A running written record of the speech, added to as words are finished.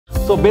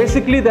So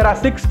basically there are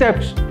 6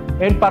 steps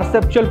in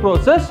perceptual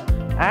process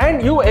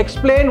and you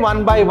explain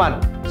one by one.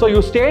 So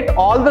you state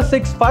all the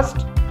 6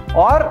 first,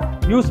 or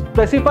you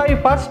specify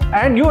first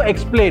and you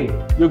explain.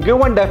 You give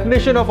one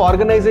definition of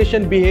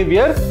organization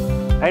behavior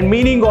and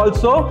meaning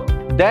also.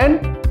 Then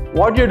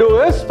what you do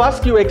is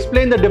first you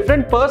explain the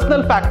different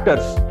personal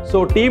factors.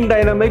 So team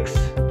dynamics,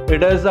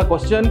 it is a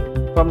question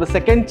from the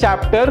 2nd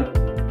chapter.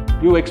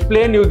 You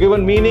explain, you give a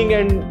meaning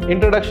and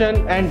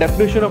introduction and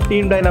definition of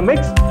team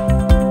dynamics.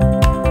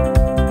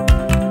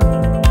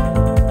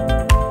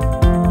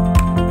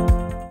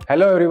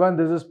 Hello everyone,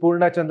 this is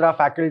Purna Chandra,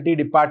 Faculty,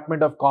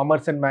 Department of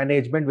Commerce and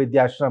Management,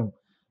 Vidhyaashram,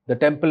 the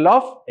Temple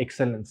of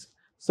Excellence.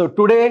 So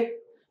today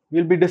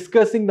we'll be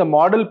discussing the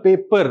model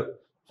paper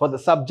for the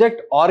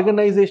subject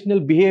Organizational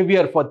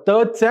Behavior for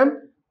 3rd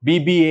Sem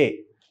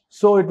B.Ba.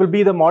 So it will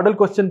be the model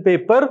question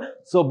paper.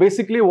 So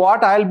basically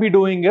what I'll be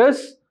doing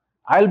is,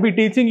 I'll be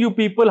teaching you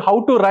people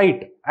how to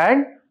write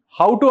and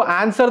how to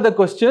answer the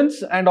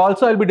questions, and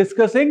also I'll be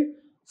discussing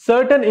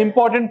certain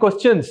important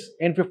questions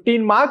in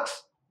 15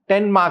 marks,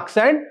 10 marks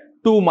and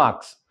 2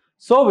 marks.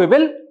 So we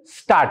will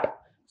start.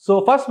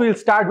 So first we will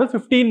start with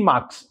 15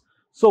 marks.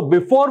 So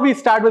before we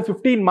start with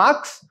 15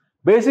 marks,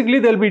 basically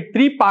there will be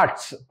 3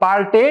 parts,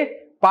 part A,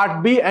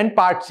 part B and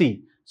part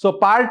C. So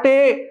part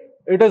A,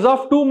 it is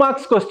of 2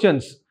 marks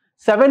questions.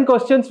 7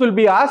 questions will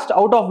be asked,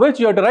 out of which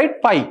you have to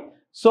write 5.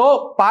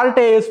 So part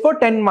A is for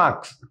 10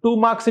 marks, 2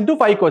 marks into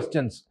 5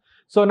 questions.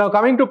 So now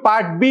coming to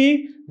part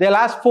B, they'll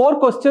ask 4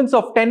 questions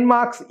of 10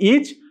 marks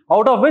each,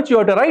 out of which you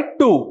have to write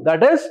 2.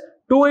 That is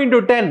 2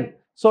 into 10.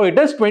 So it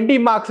is 20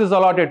 marks is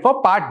allotted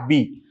for part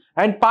B.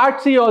 And part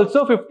C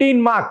also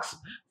 15 marks.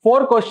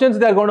 4 questions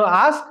they are going to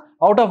ask,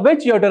 out of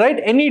which you have to write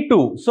any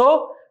 2.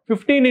 So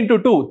 15 into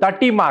 2,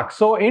 30 marks.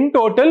 So in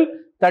total,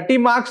 30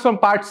 marks from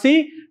part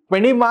C,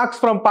 20 marks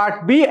from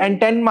part B and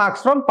 10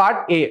 marks from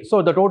part A.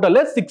 So the total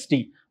is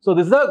 60. So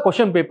this is the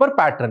question paper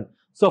pattern.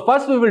 So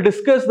first we will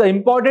discuss the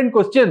important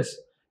questions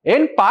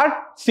in part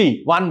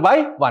C, one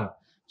by one.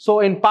 So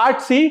in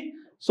part C,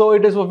 so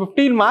it is for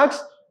 15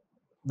 marks.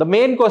 The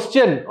main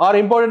question or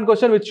important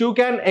question which you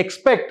can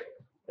expect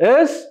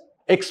is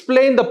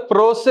explain the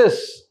process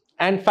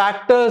and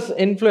factors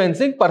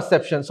influencing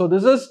perception. So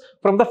this is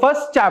from the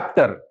 1st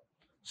chapter.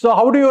 So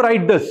how do you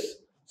write this?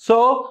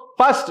 So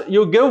first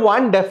you give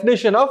one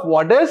definition of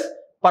what is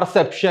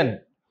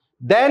perception.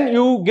 Then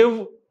you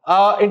give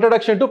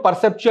introduction to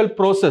perceptual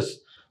process.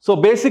 So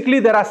basically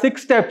there are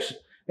 6 steps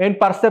in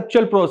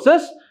perceptual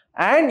process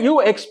and you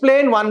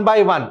explain one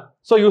by one.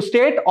 So you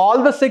state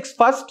all the 6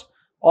 first,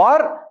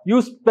 or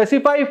you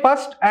specify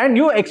first and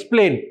you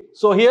explain.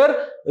 So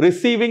here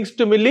receiving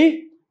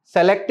stimuli,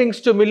 selecting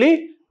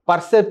stimuli,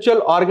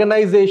 perceptual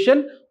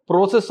organization,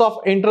 process of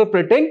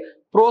interpreting,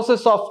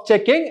 process of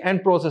checking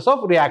and process of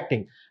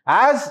reacting.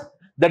 As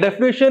the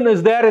definition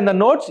is there in the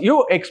notes,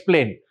 you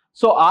explain.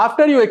 So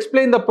after you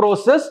explain the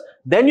process,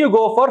 then you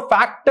go for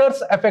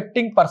factors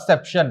affecting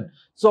perception.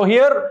 So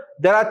here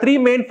there are 3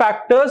 main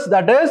factors,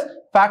 that is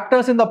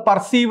factors in the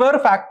perceiver,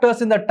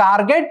 factors in the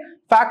target,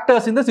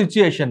 factors in the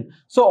situation.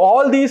 So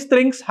all these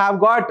things have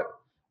got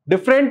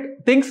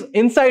different things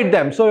inside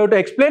them. So you have to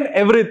explain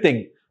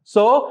everything.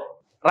 So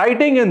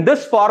writing in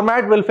this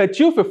format will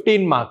fetch you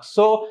 15 marks.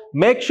 So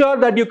make sure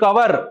that you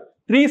cover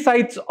 3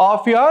 sides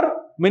of your,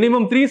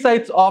 minimum 3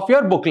 sides of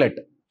your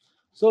booklet.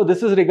 So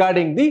this is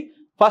regarding the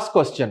first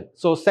question.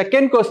 So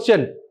second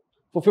question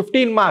for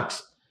 15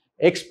 marks,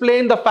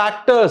 explain the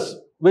factors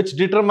which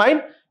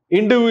determine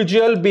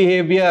individual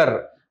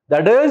behavior.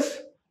 That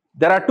is,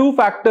 there are 2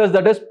 factors,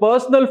 that is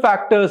personal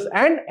factors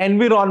and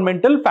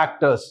environmental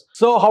factors.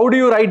 So how do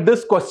you write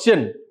this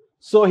question?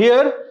 So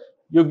here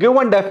you give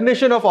one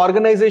definition of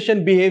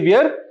organization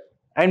behavior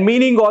and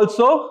meaning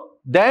also.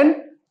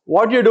 Then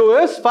what you do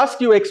is first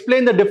you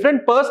explain the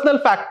different personal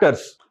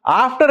factors.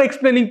 After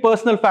explaining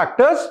personal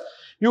factors,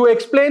 you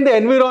explain the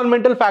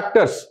environmental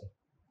factors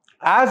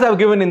as I've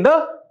given in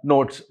the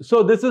notes.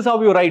 So this is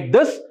how you write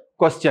this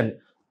question.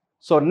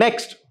 So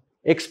next,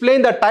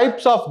 explain the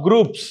types of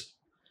groups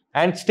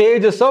and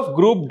stages of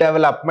group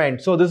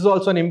development. So this is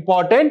also an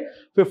important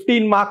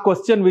 15 mark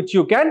question which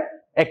you can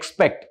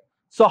expect.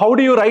 So how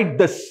do you write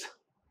this?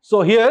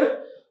 So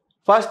here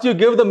first you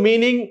give the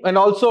meaning and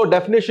also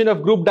definition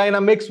of group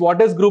dynamics.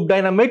 What is group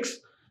dynamics?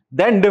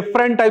 Then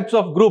different types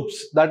of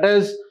groups, that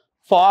is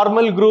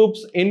formal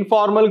groups,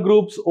 informal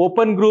groups,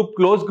 open group,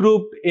 closed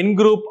group, in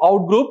group,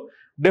 out group,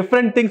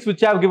 different things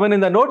which I have given in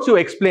the notes you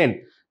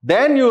explain.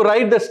 Then you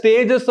write the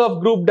stages of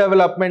group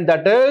development,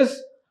 that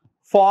is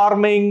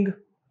forming,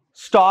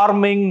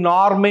 storming,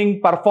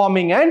 norming,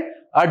 performing and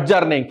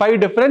adjourning. 5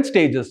 different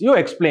stages you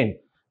explain.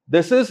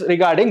 This is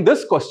regarding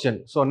this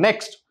question. So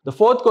next, the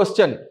 4th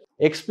question,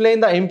 explain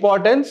the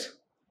importance,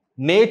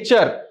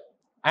 nature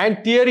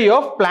and theory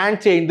of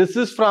plant change. This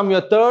is from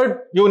your 3rd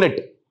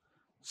unit.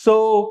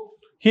 So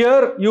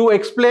here you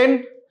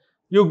explain,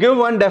 you give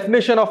one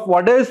definition of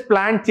what is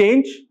plant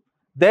change.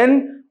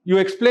 Then you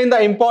explain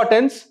the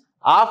importance.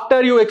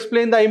 After you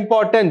explain the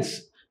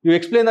importance, you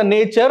explain the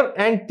nature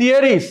and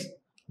theories.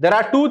 There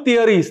are 2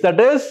 theories, that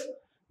is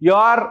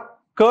your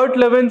Kurt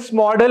Levin's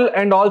model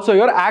and also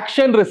your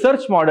action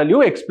research model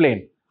you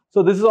explain.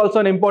 So this is also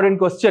an important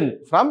question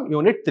from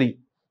unit 3.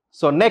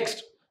 So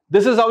next,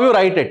 this is how you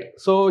write it.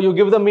 So you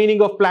give the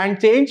meaning of plant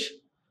change,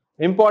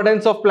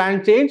 importance of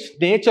plant change,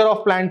 nature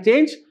of plant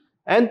change,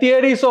 and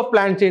theories of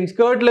plant change.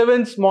 Kurt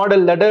Levin's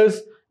model, that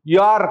is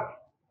your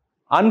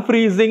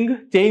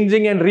unfreezing,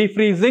 changing and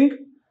refreezing.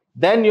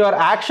 Then your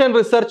action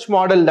research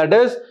model, that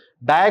is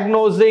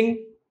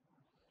diagnosing,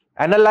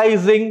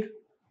 analyzing,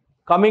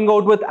 coming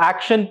out with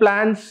action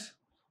plans,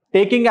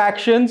 taking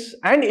actions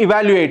and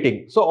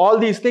evaluating. So all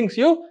these things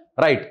you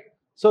write.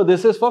 So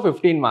this is for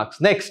 15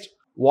 marks. Next,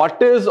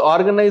 what is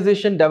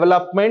organization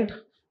development?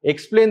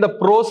 Explain the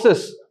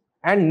process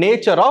and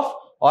nature of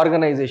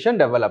organization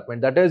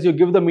development. That is, you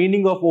give the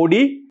meaning of OD.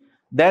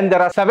 Then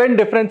there are 7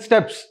 different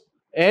steps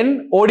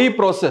in OD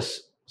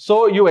process.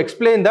 So you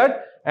explain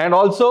that, and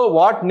also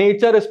what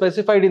nature is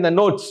specified in the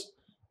notes.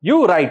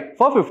 You write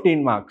for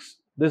 15 marks.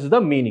 This is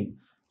the meaning.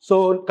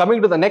 So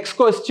coming to the next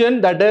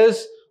question, that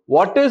is,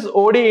 what is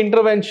OD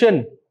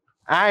intervention?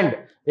 And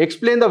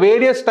explain the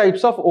various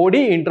types of OD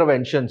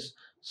interventions.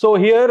 So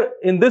here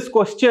in this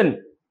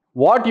question,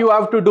 what you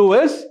have to do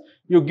is,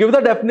 you give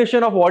the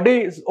definition of what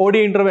is OD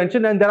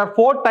intervention, and there are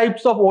 4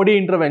 types of OD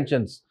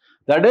interventions.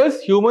 That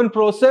is human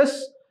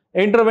process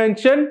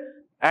intervention,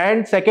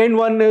 and second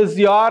one is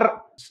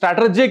your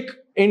strategic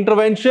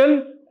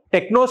intervention,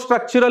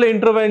 techno-structural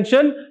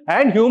intervention,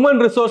 and human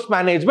resource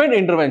management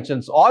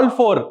interventions. All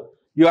 4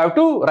 you have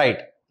to write.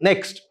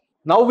 Next,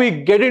 now we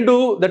get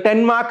into the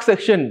 10 mark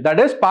section, that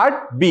is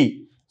part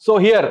B. So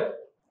here,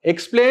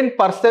 explain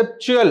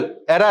perceptual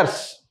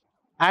errors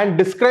and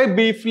describe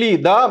briefly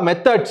the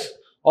methods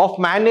of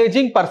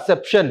managing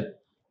perception.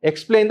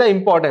 Explain the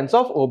importance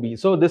of OB.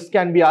 So this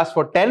can be asked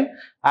for 10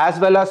 as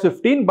well as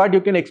 15, but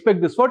you can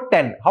expect this for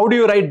 10. How do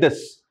you write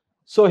this?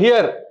 So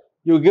here,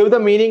 you give the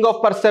meaning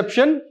of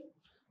perception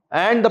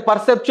and the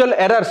perceptual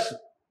errors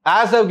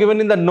as I've given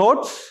in the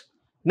notes.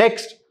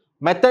 Next,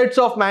 methods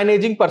of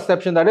managing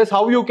perception, that is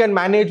how you can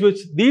manage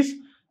with these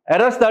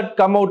errors that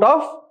come out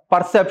of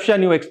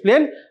perception you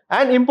explain,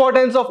 and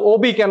importance of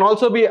OB can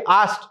also be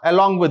asked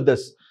along with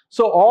this.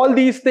 So all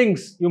these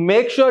things you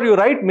make sure you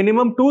write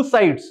minimum 2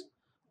 sides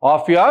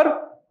of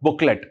your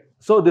booklet.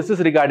 So this is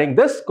regarding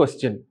this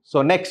question.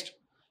 So next,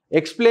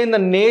 explain the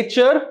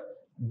nature,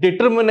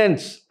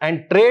 determinants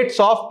and traits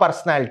of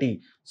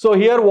personality. So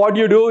here what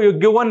you do, you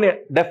give one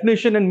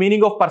definition and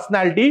meaning of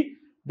personality,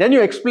 then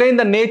you explain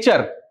the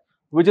nature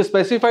which is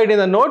specified in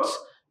the notes,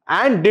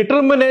 and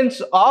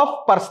determinants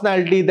of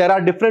personality. There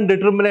are different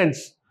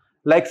determinants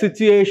like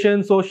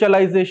situation,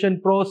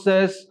 socialization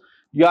process,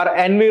 your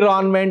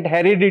environment,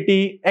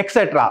 heredity,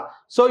 etc.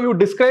 So you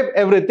describe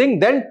everything.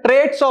 Then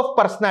traits of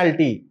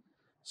personality.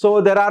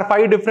 So there are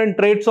 5 different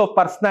traits of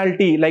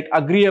personality like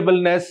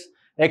agreeableness,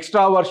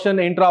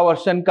 extraversion,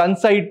 introversion,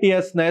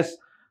 conscientiousness.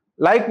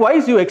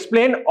 Likewise, you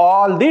explain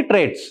all the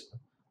traits.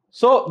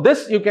 So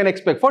this you can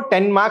expect for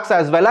 10 marks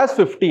as well as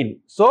 15.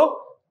 So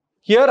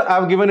here I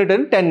have given it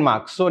in 10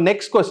 marks. So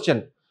next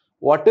question,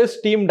 what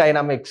is team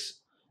dynamics?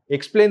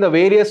 Explain the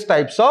various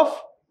types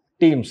of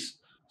teams.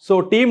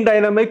 So team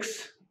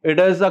dynamics, it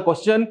is a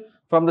question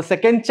from the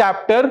 2nd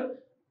chapter.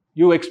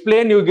 You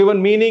explain, you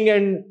given meaning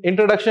and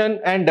introduction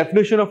and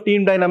definition of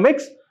team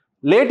dynamics.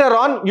 Later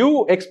on,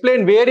 you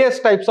explain various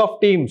types of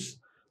teams,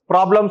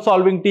 problem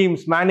solving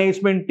teams,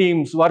 management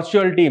teams,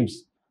 virtual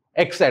teams,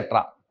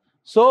 etc.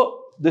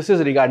 So this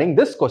is regarding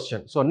this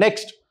question. So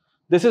next,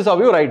 this is how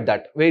you write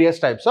that, various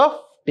types of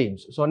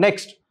teams. So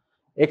next,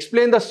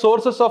 explain the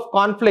sources of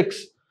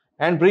conflicts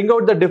and bring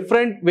out the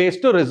different ways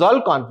to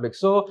resolve conflicts.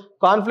 So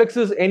conflicts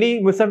is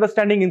any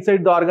misunderstanding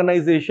inside the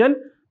organization.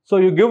 So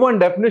you give one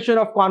definition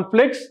of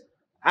conflicts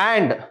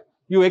and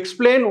you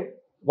explain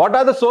what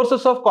are the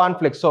sources of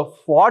conflicts. So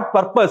for what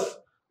purpose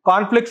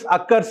conflicts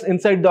occurs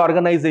inside the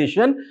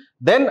organization.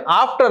 Then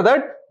after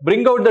that,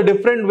 bring out the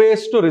different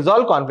ways to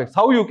resolve conflicts,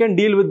 how you can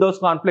deal with those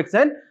conflicts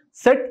and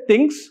set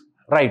things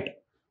right.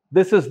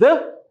 This is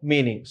the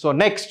meaning. So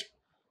next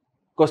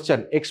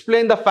question,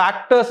 explain the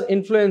factors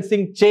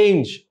influencing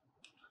change.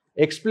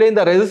 Explain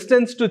the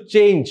resistance to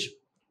change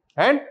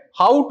and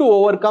how to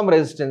overcome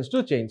resistance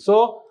to change.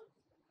 So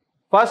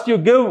first you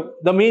give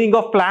the meaning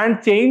of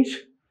planned change,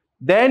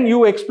 then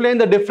you explain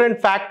the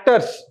different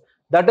factors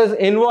that is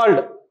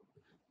involved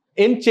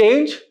in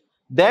change.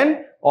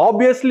 Then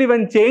obviously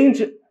when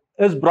change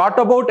is brought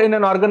about in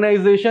an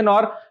organization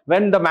or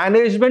when the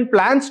management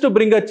plans to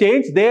bring a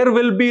change, there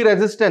will be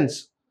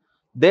resistance.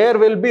 There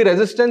will be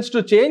resistance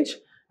to change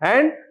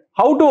and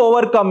how to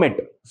overcome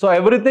it. So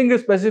everything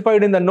is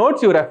specified in the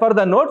notes. You refer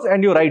the notes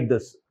and you write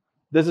this.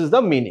 This is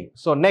the meaning.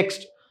 So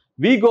next,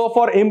 we go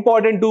for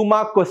important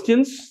 2-mark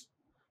questions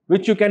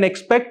which you can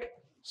expect.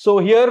 So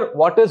here,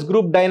 what is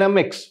group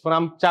dynamics?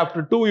 From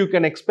chapter 2, you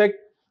can expect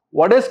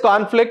what is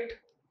conflict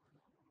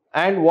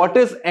and what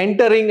is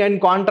entering and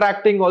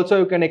contracting. Also,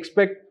 you can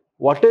expect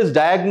what is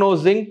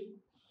diagnosing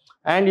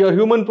and your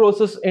human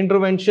process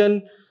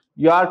intervention,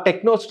 your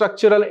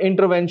techno-structural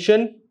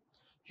intervention,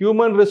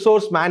 human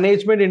resource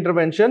management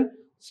intervention,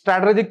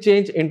 strategic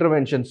change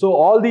intervention. So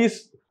all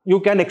these you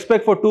can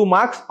expect for 2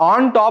 marks.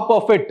 On top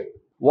of it,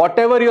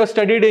 whatever you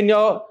studied in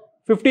your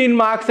 15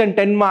 marks and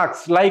 10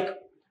 marks, like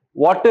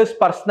what is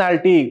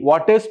personality,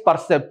 what is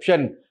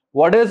perception,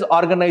 what is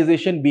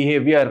organization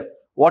behavior,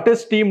 what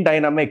is team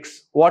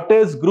dynamics, what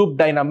is group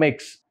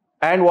dynamics,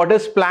 and what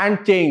is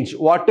planned change,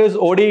 what is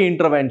OD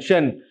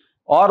intervention,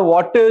 or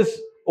what is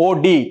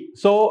OD.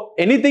 So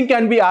anything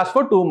can be asked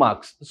for 2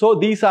 marks. So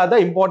these are the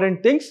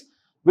important things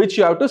which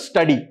you have to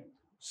study.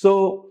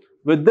 So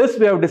with this,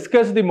 we have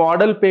discussed the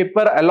model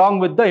paper along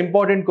with the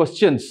important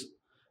questions.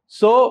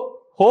 So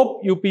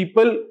hope you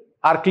people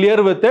are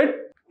clear with it.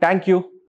 Thank you.